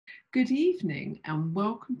Good evening and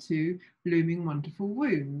welcome to Blooming Wonderful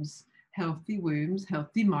Wombs. Wombs,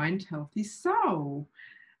 healthy mind, healthy soul.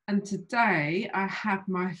 And today I had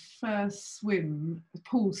my first swim,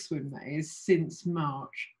 pool swim that is, since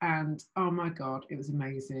March. And oh my God, it was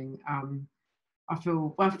amazing.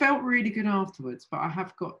 I felt really good afterwards, but I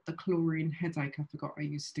have got the chlorine headache I forgot I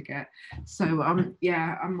used to get. So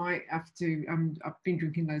yeah, I might have to. I've been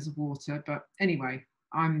drinking loads of water, but anyway,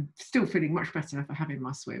 I'm still feeling much better for having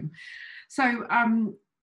my swim. So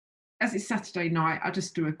as it's Saturday night, I'll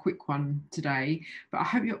just do a quick one today. But I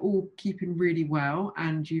hope you're all keeping really well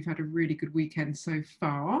and you've had a really good weekend so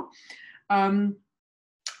far.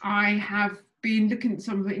 I have been looking at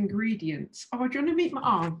some of the ingredients. Oh, do you want to meet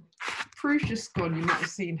my Prue's just gone, you might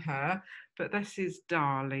have seen her, but this is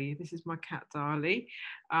Darlie. This is my cat Darlie.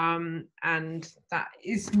 And that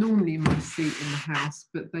is normally my seat in the house,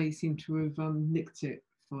 but they seem to have nicked it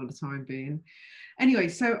for the time being. Anyway,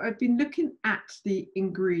 so I've been looking at the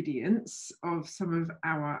ingredients of some of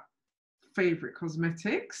our favorite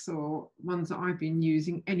cosmetics or ones that I've been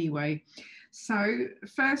using anyway. So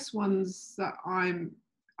first ones that I'm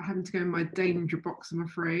having to go in my danger box, I'm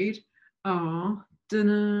afraid, are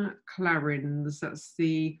Clarins. That's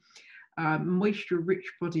the moisture-rich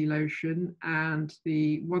body lotion and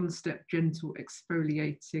the one-step gentle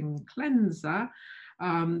exfoliating cleanser.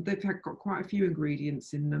 They've got quite a few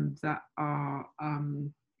ingredients in them that are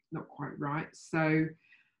not quite right. So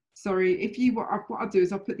sorry, if you what I'll do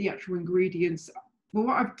is I'll put the actual ingredients. Well,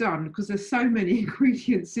 what I've done, because there's so many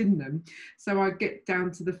ingredients in them, so I get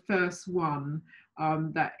down to the first one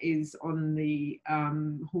that is on the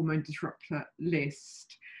hormone disruptor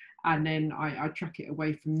list, and then I track it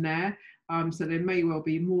away from there. So there may well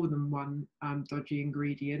be more than one dodgy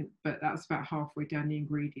ingredient, but that's about halfway down the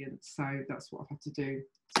ingredients. So that's what I've had to do.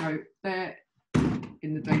 So they're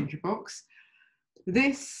in the danger box.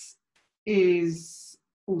 This is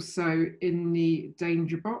also in the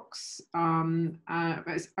danger box, but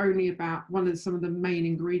it's only about some of the main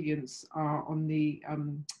ingredients are on the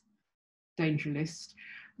danger list.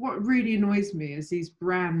 What really annoys me is these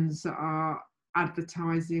brands that are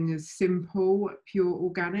advertising as simple, pure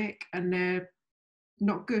organic, and they're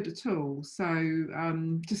not good at all. So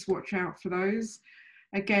just watch out for those.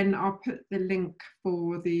 Again, I'll put the link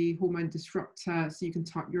for the hormone disruptor so you can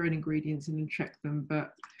type your own ingredients in and check them,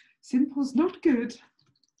 but simple's not good.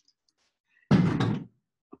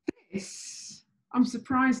 This I'm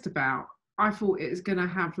surprised about. I thought it was going to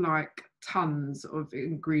have like tons of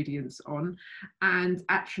ingredients on, and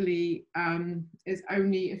actually there's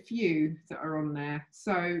only a few that are on there.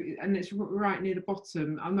 So, and it's right near the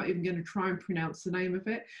bottom. I'm not even going to try and pronounce the name of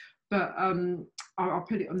it, but I'll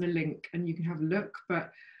put it on the link and you can have a look.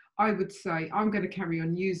 But I would say I'm going to carry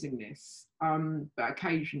on using this, but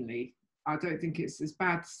occasionally. I don't think it's as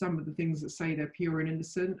bad as some of the things that say they're pure and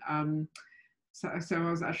innocent. So I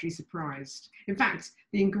was actually surprised. In fact,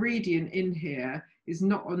 the ingredient in here is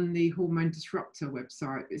not on the hormone disruptor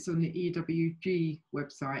website. It's on the EWG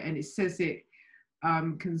website, and it says it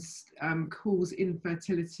can cause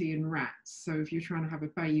infertility in rats. So if you're trying to have a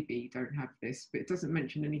baby, don't have this. But it doesn't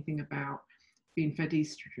mention anything about being fed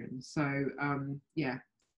estrogen. So yeah,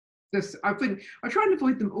 I try and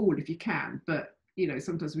avoid them all if you can, but you know,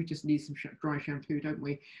 sometimes we just need some dry shampoo, don't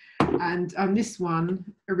we? And this one,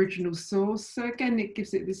 original source. So again, it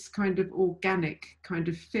gives it this kind of organic kind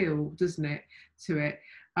of feel, doesn't it, to it?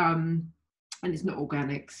 And it's not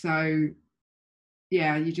organic. So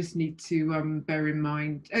yeah, you just need to bear in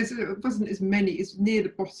mind, as it wasn't as many, it's near the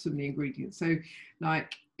bottom, the ingredients. So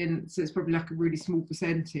like, so it's probably like a really small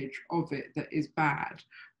percentage of it that is bad,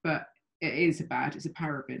 but it is it's a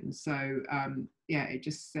paraben. So yeah, it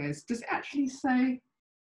just says, does it actually say,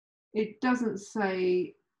 it doesn't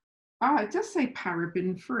say, it does say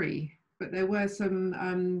paraben free, but there were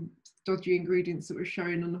some dodgy ingredients that were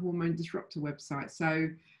shown on the hormone disruptor website. So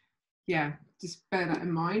yeah, just bear that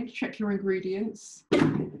in mind, check your ingredients.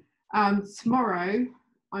 Tomorrow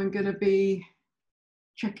I'm going to be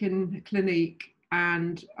checking Clinique,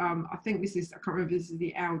 and I think this is, I can't remember if this is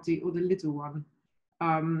the Audi or the Lidl one.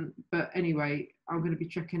 But anyway, I'm going to be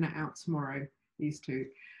checking it out tomorrow, these two.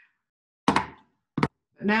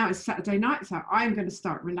 Now it's Saturday night, so I'm going to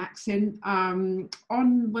start relaxing. On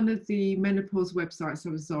one of the menopause websites I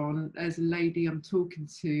was on, there's a lady I'm talking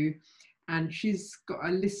to, and she's got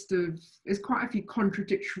a list of, there's quite a few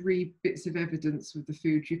contradictory bits of evidence with the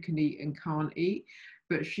food you can eat and can't eat.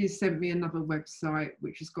 But she's sent me another website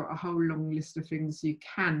which has got a whole long list of things you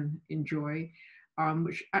can enjoy,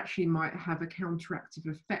 which actually might have a counteractive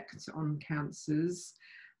effect on cancers.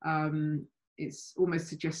 it's almost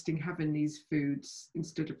suggesting having these foods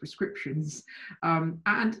instead of prescriptions.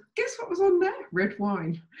 And guess what was on there? Red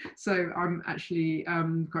wine. So I'm actually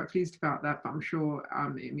quite pleased about that, but I'm sure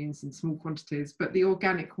it means in small quantities. But the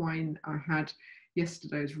organic wine I had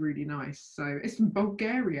yesterday is really nice. So it's from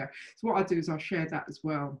Bulgaria. So what I'll do is I'll share that as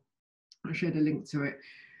well. I'll share the link to it.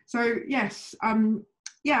 So yes,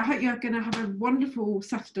 yeah, I hope you're going to have a wonderful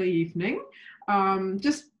Saturday evening.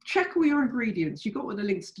 Just check all your ingredients. You've got all the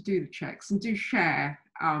links to do the checks, and do share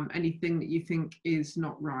anything that you think is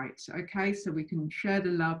not right. Okay, so we can share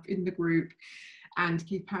the love in the group and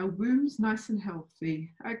keep our wombs nice and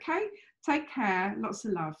healthy. Okay, take care. Lots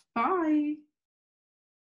of love. Bye.